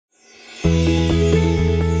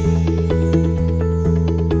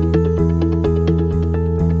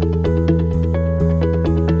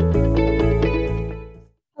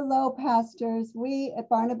pastors. We at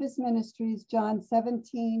Barnabas Ministries,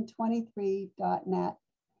 John17:23.net.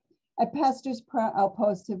 At Pastor's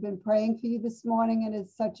Outpost have been praying for you this morning, and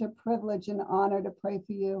it's such a privilege and honor to pray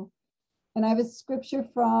for you. And I have a scripture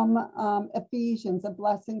from Ephesians, a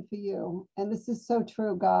blessing for you. And this is so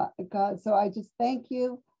true, God. So I just thank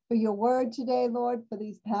you for your word today, Lord, for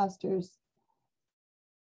these pastors.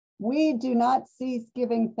 We do not cease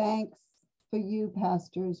giving thanks for you,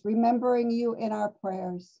 pastors, remembering you in our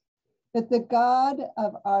prayers, that the God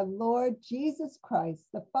of our Lord Jesus Christ,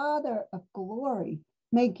 the Father of glory,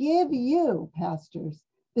 may give you, pastors,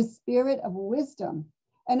 the spirit of wisdom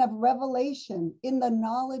and of revelation in the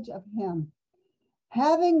knowledge of him,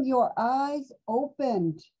 having your eyes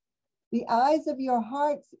opened, the eyes of your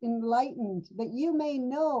hearts enlightened, that you may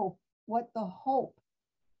know what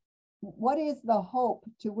is the hope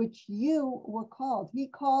to which you were called. He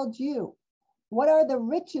called you. What are the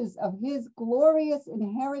riches of his glorious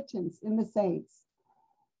inheritance in the saints?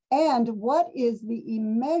 And what is the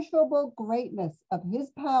immeasurable greatness of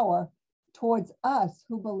his power towards us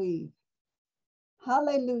who believe?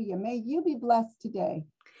 Hallelujah. May you be blessed today.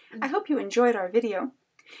 I hope you enjoyed our video.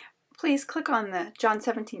 Please click on the John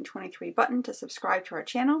 17:23 button to subscribe to our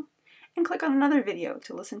channel and click on another video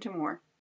to listen to more.